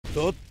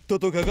とっと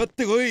とかかっ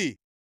てこい。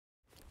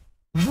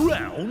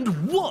Round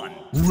 1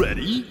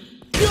 Ready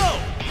Go!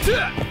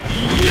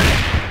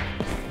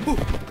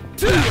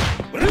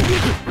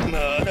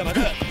 まだま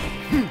だ。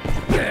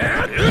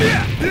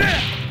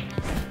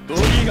ボ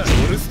ディがオ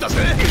ルスだぜ。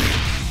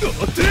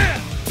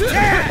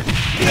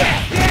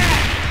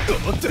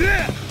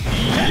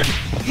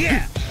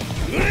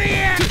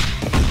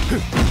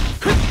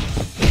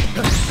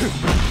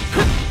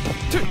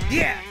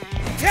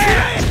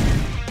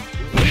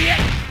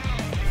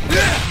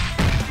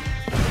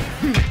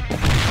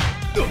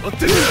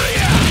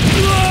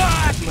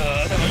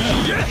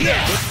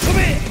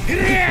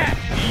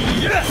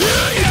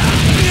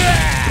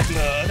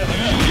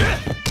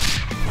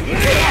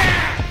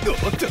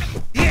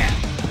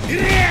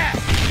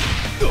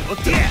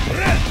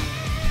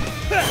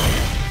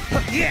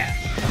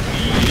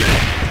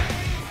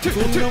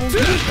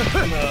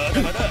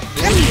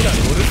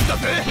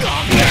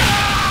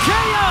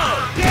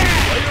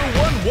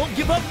Won't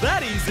give up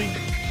that easy.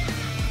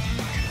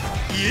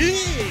 Yeah!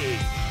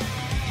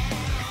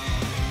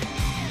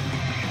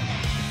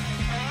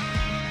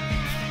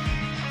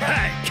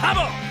 Hey, come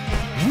on!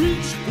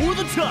 Reach for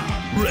the top.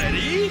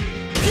 Ready?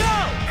 Go!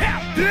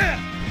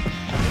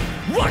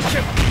 Watch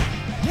him!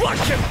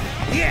 Watch him!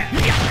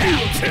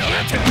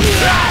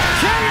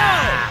 KO!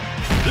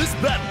 This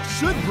battle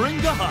should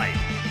bring the hype.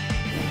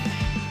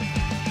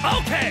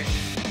 Okay!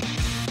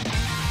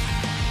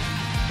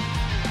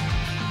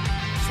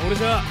 それ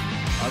じゃあ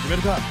始め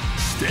るか。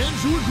 Stand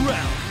your ground.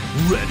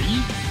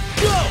 Ready?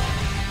 Go!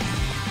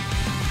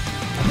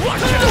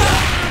 Watch him!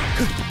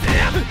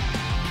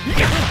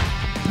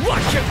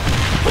 Watch him!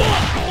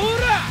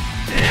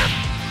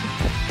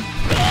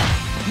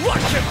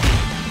 Watch him!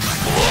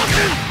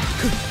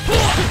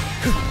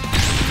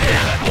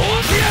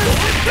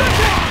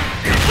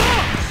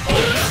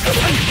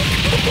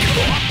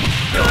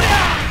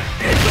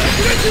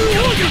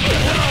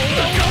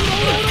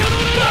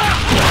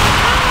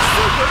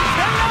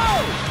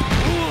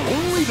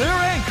 Only their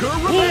anchor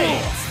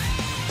remains.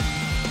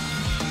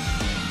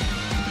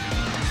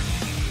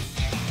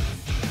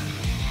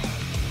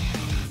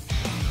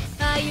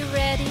 Are you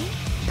ready?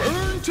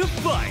 Burn to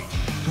fight.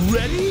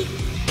 Ready?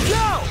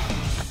 Go!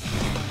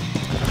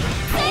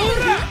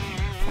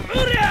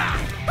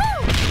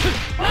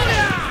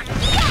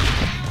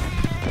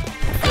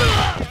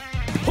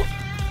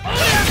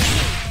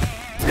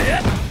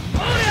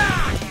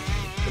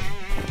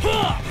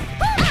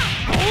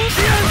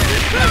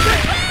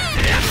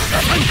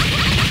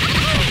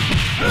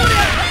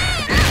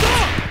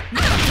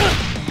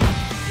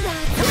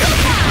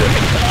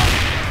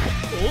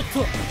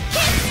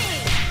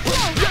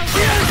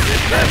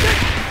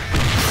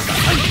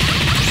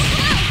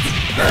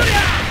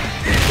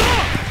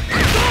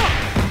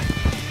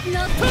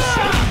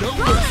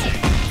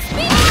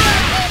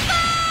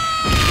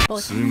 No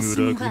す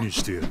ぐ楽に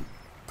してやる。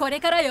これ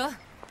からよ。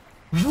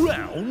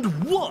 Round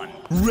 1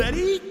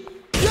 Ready?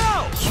 Go!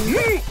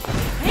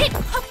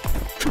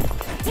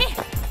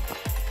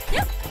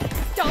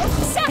 ドン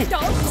シャド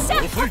ンシャ。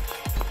遅い。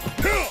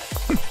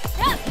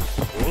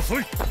遅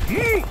い。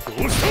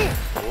どうした。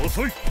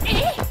遅い。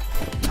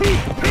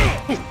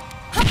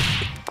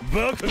バ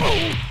カが。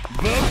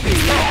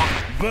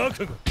バ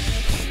カが。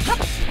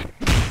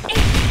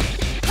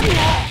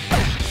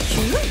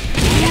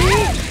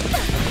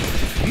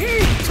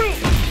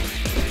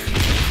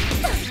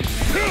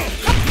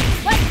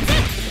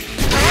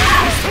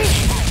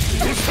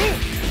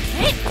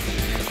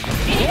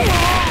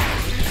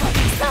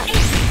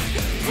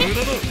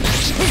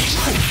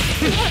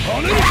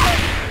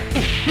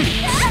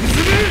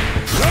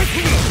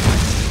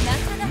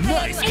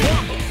Nice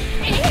combo!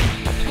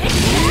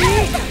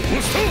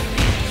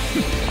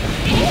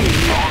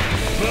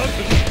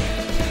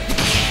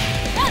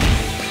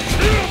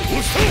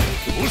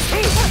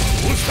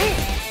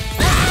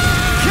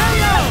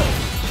 KO!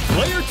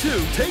 Player 2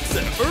 takes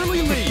an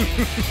early lead.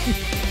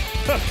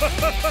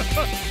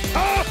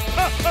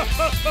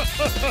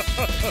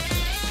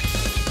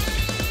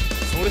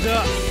 それじゃ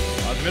あ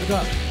始める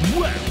か。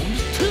 Round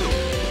 2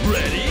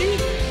 Ready?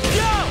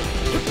 Go!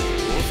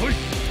 遅い。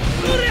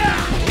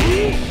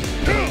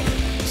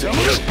邪魔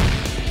だ。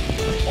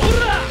お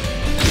ら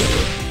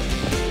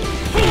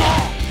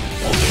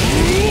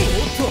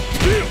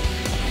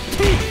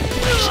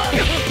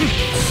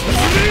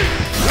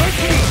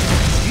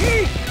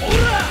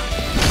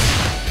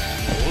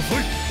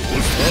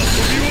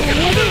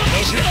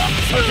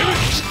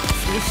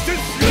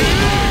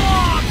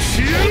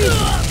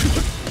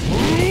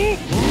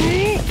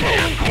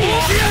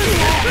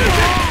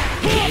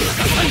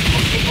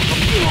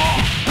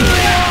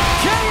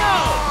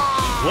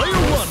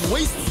！Player 1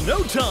 wastes no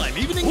time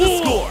evening the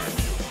score.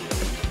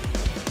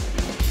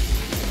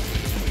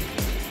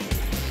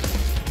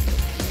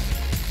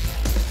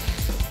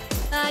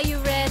 Are you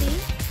ready?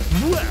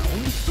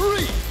 Round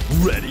 3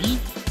 Ready?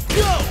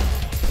 Go!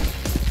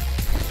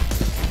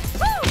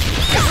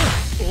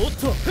 おっ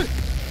と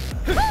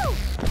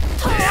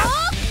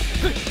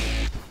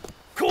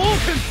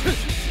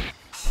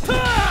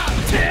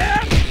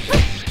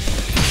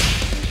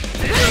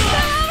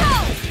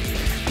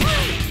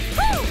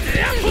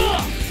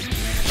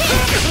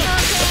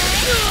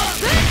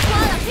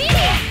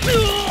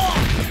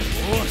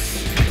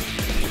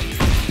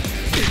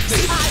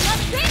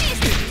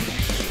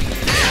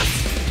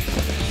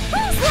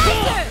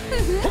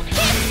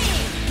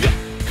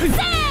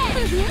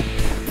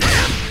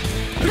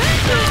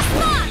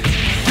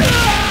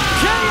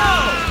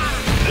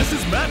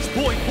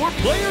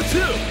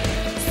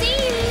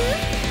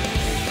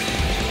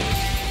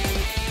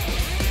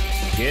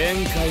限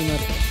界まで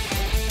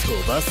飛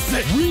ばす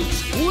ぜ。 Reach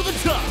for the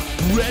top.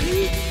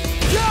 Ready?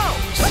 Go!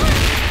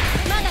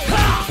 まだよ。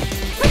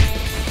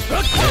ス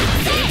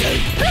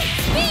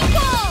ピンボ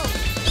ール。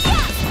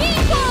スピ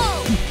ンボ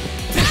ール。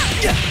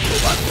飛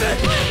ばすぜ。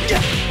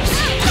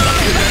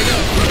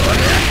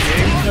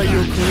限界を超え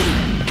る。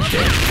デ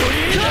ッドリ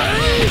ーダ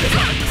ー。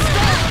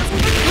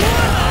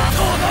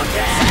届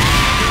け。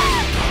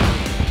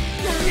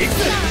いく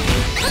ぜ。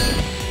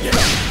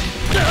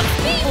ス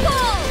ピンボール。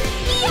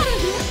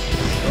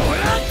ほら。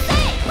ス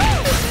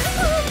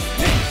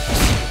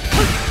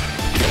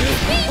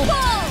ピンボー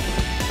ル。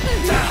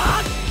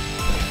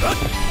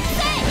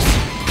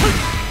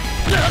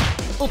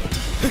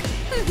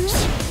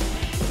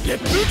レッ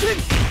プーテン。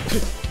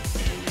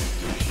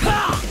は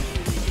あ。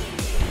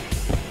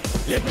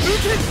レップー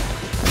テン。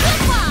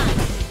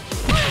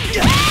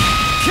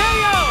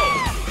KO!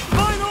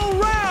 Final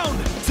round!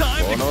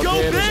 Time to go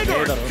big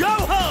or go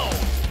home!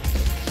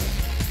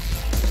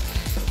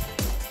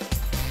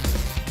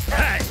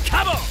 Hey,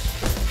 come on!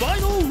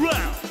 Final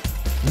round!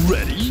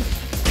 Ready?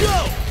 Go!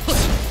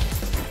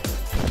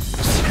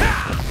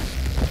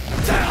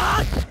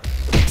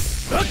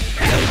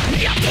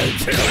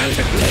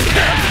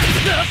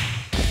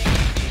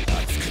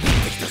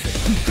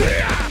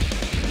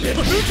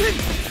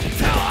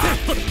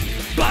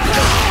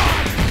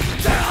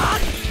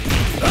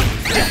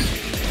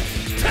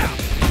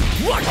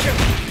 Watch him!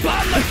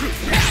 Balaku!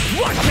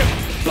 Watch him!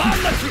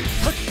 Balaku!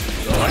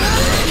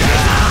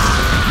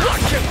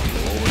 Watch him!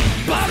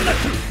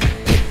 Balaku!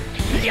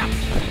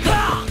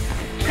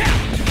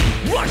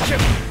 Watch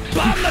him!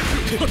 Balaku!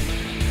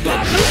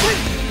 Balaku!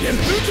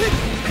 Leputin!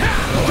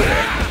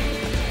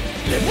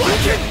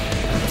 Watch him!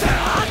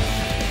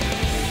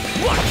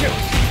 Watch him!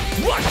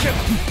 Watch him!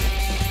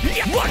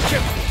 Watch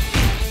him!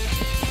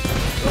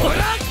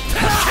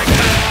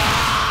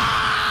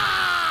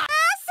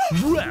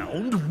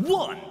 Round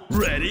 1.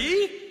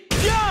 Ready?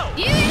 Go!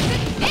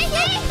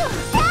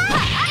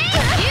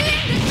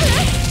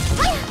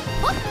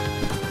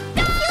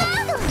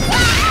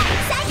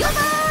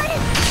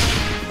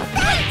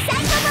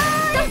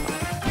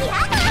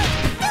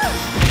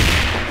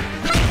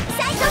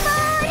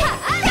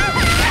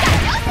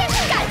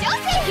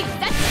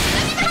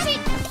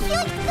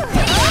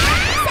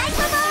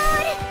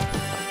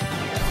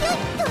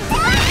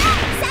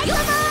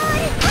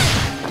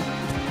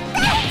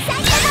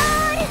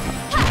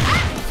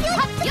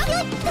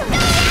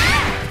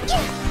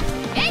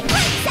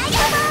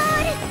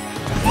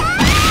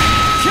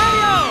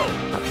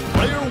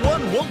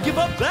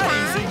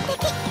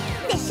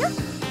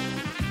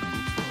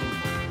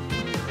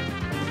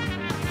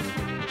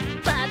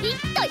 バビッ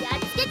とやっ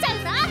つけちゃう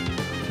ぞ。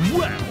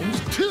 Round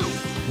 2.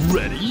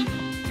 Ready?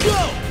 Go!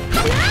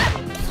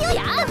 や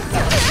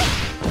っ